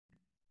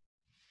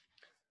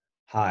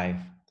Hi,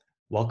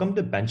 welcome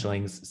to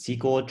Benchling's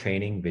SQL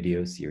training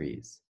video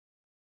series.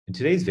 In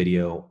today's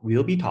video, we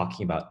will be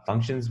talking about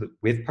functions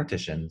with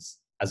partitions,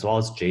 as well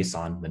as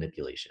JSON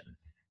manipulation.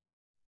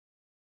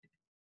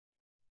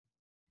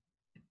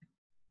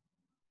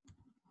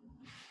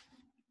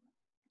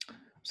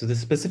 So the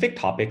specific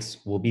topics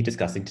we'll be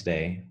discussing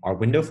today are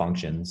window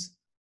functions.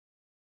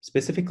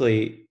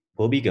 Specifically,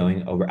 we'll be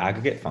going over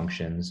aggregate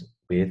functions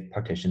with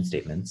partition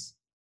statements,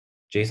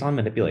 JSON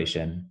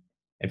manipulation,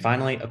 and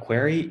finally, a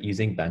query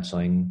using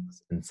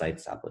Benchling's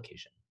Insights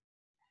application.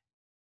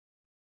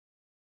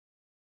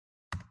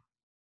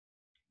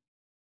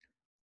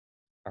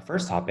 Our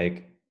first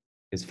topic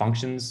is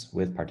functions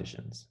with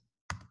partitions.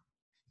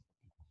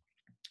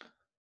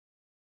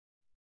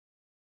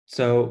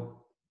 So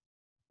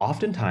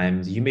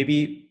oftentimes you may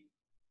be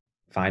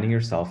finding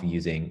yourself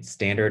using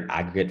standard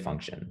aggregate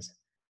functions.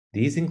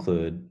 These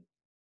include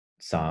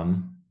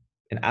sum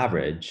and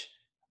average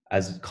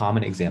as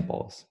common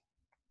examples.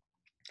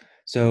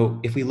 So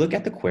if we look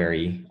at the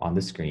query on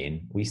the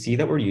screen, we see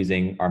that we're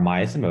using our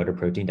myosin motor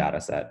protein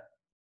dataset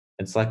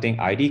and selecting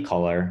ID,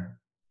 color,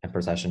 and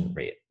procession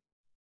rate.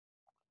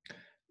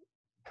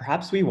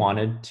 Perhaps we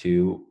wanted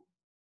to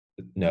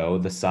know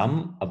the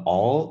sum of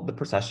all the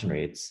procession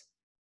rates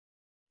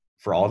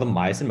for all the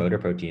myosin motor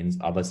proteins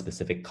of a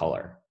specific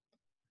color.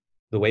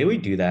 The way we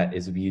do that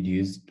is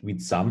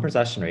we'd sum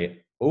procession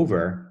rate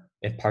over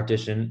a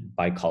partition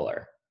by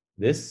color.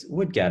 This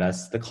would get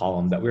us the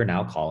column that we're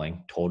now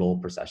calling total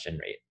procession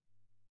rate.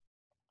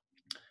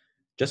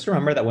 Just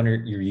remember that when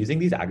you're using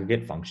these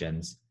aggregate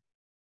functions,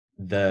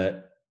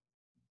 the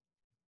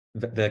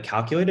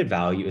calculated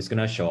value is going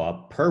to show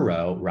up per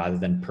row rather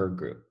than per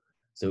group.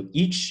 So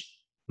each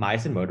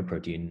myosin motor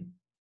protein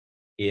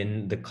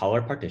in the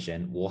color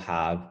partition will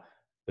have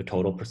the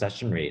total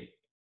procession rate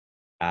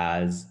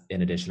as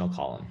an additional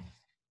column.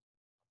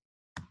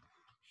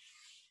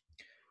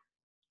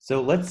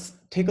 So let's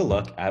take a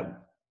look at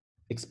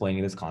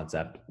explaining this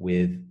concept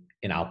with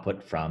an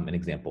output from an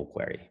example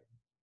query.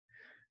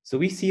 So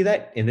we see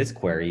that in this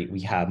query,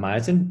 we have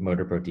myosin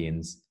motor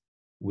proteins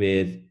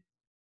with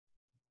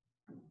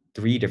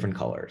 3 different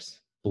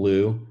colors: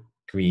 blue,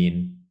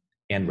 green,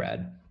 and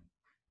red.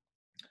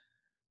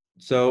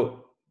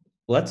 So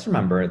let's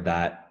remember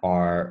that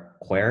our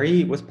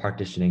query was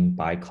partitioning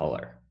by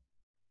color.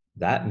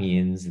 That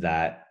means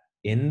that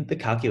in the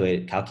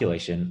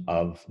calculation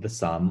of the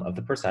sum of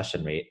the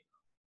procession rate,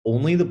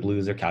 only the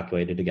blues are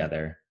calculated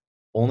together,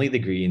 only the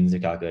greens are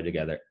calculated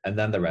together, and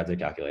then the reds are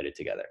calculated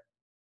together.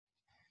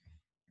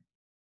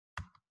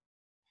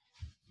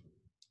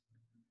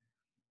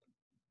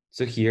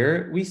 So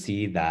here we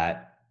see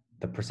that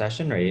the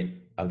procession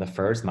rate of the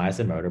first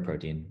myosin motor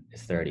protein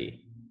is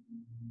 30.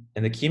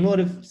 And the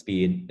cumulative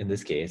speed in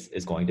this case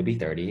is going to be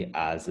 30,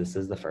 as this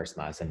is the first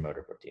myosin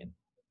motor protein.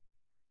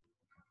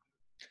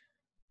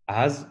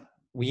 As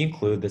we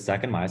include the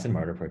second myosin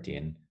motor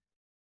protein,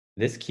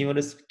 this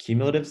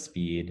cumulative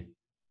speed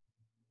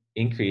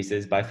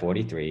increases by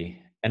 43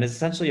 and is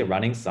essentially a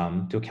running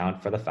sum to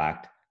account for the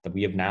fact that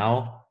we have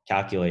now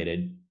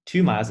calculated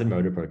 2 myosin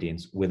motor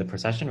proteins with a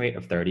procession rate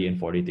of 30 and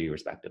 43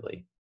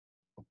 respectively,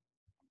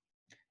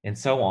 and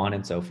so on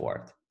and so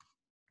forth.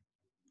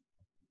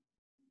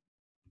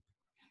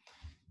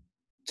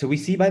 So we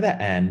see by the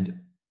end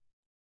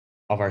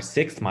of our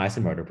 6th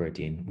myosin motor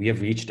protein, we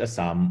have reached a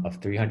sum of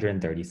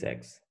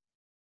 336.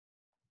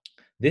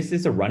 This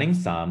is a running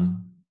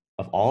sum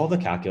of all the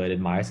calculated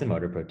myosin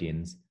motor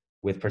proteins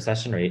with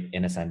procession rate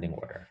in ascending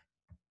order.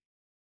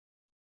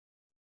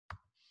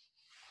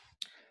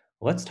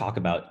 Let's talk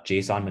about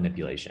JSON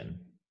manipulation.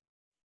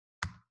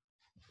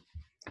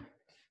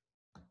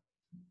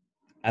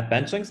 At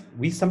Benchling,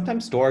 we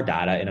sometimes store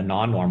data in a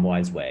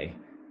non-normalized way.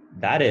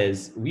 That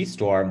is, we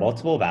store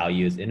multiple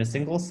values in a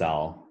single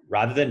cell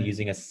rather than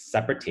using a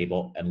separate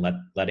table and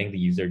letting the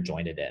user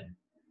join it in.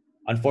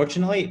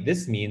 Unfortunately,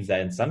 this means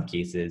that in some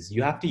cases,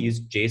 you have to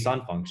use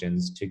JSON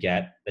functions to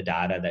get the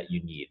data that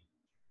you need.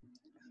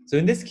 So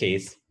in this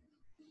case,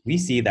 we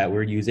see that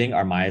we're using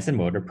our myosin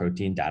motor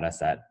protein data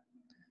set,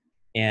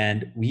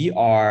 and we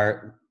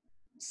are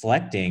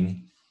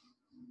selecting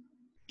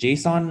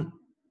JSON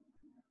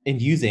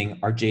and using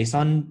our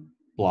JSON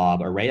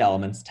blob array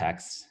elements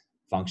text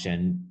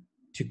function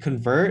to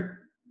convert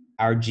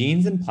our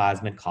genes and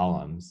plasmid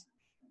columns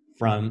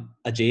from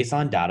a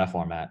JSON data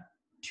format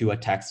to a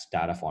text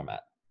data format.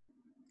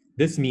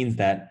 This means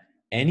that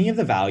any of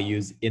the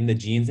values in the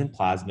genes and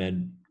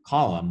plasmid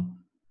column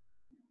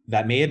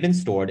that may have been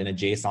stored in a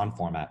JSON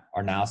format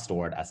are now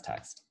stored as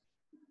text.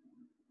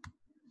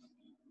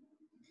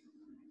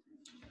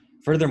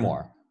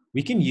 Furthermore,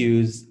 we can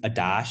use a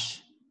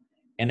dash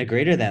and a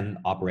greater than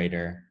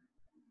operator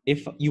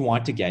if you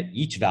want to get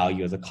each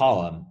value as a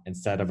column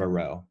instead of a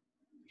row.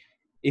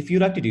 If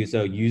you'd like to do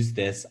so, use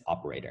this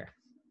operator.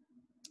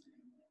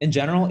 In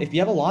general, if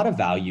you have a lot of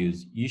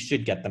values, you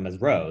should get them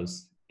as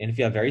rows. And if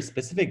you have very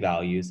specific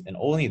values and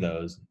only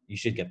those, you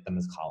should get them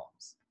as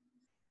columns.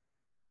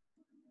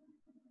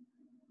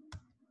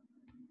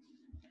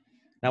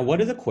 Now, what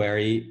does a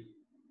query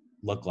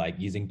look like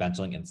using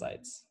Benchling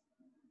Insights?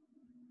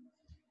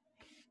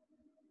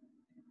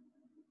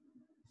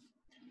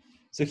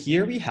 So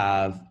here we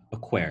have a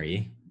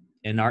query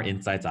in our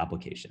Insights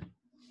application.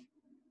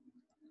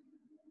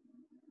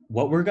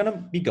 What we're going to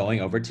be going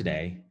over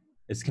today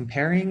is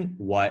comparing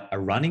what a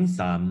running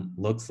sum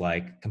looks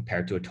like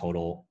compared to a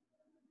total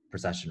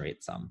procession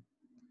rate sum.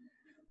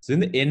 So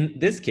in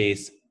this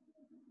case,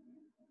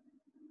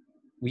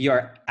 we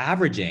are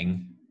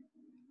averaging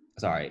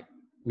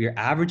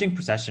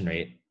procession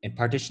rate and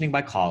partitioning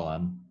by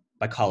color,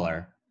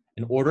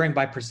 and ordering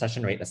by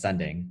procession rate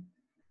ascending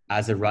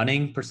as a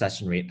running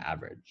procession rate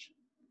average.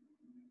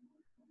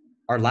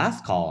 Our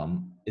last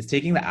column is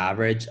taking the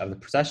average of the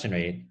procession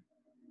rate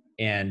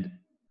and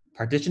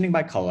partitioning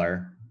by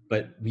color,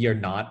 but we are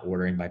not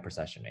ordering by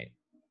procession rate.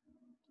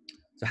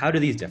 So how do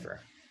these differ?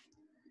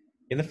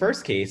 In the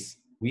first case,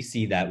 we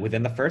see that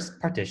within the first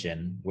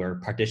partition, we're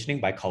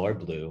partitioning by color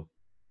blue.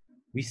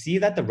 We see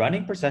that the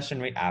running procession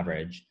rate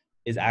average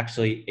is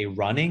actually a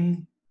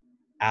running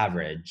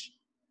average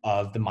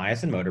of the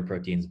myosin motor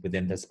proteins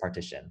within this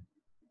partition.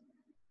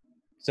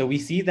 So we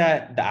see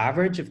that the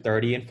average of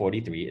 30 and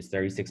 43 is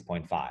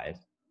 36.5.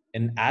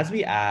 And as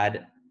we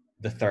add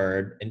the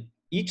third and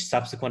each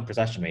subsequent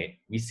procession rate,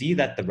 we see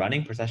that the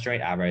running procession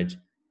rate average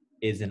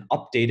is an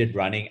updated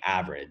running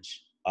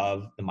average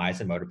of the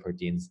myosin motor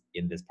proteins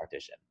in this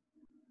partition.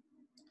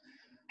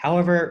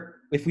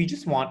 However, if we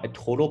just want a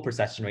total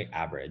procession rate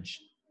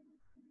average,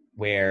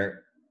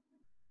 where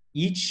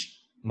each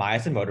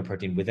myosin motor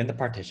protein within the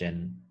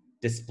partition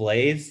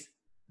displays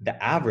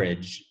the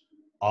average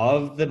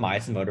of the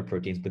myosin motor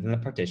proteins within the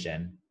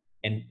partition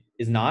and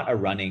is not a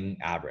running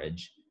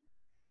average,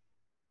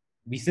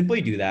 we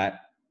simply do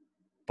that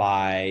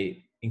by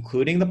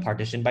including the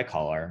partition by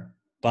color,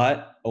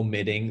 but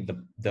omitting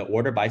the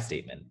order by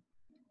statement.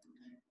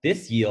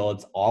 This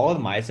yields all of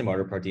the myosin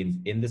motor proteins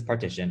in this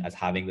partition as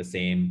having the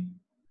same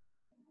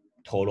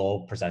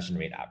total procession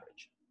rate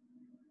average.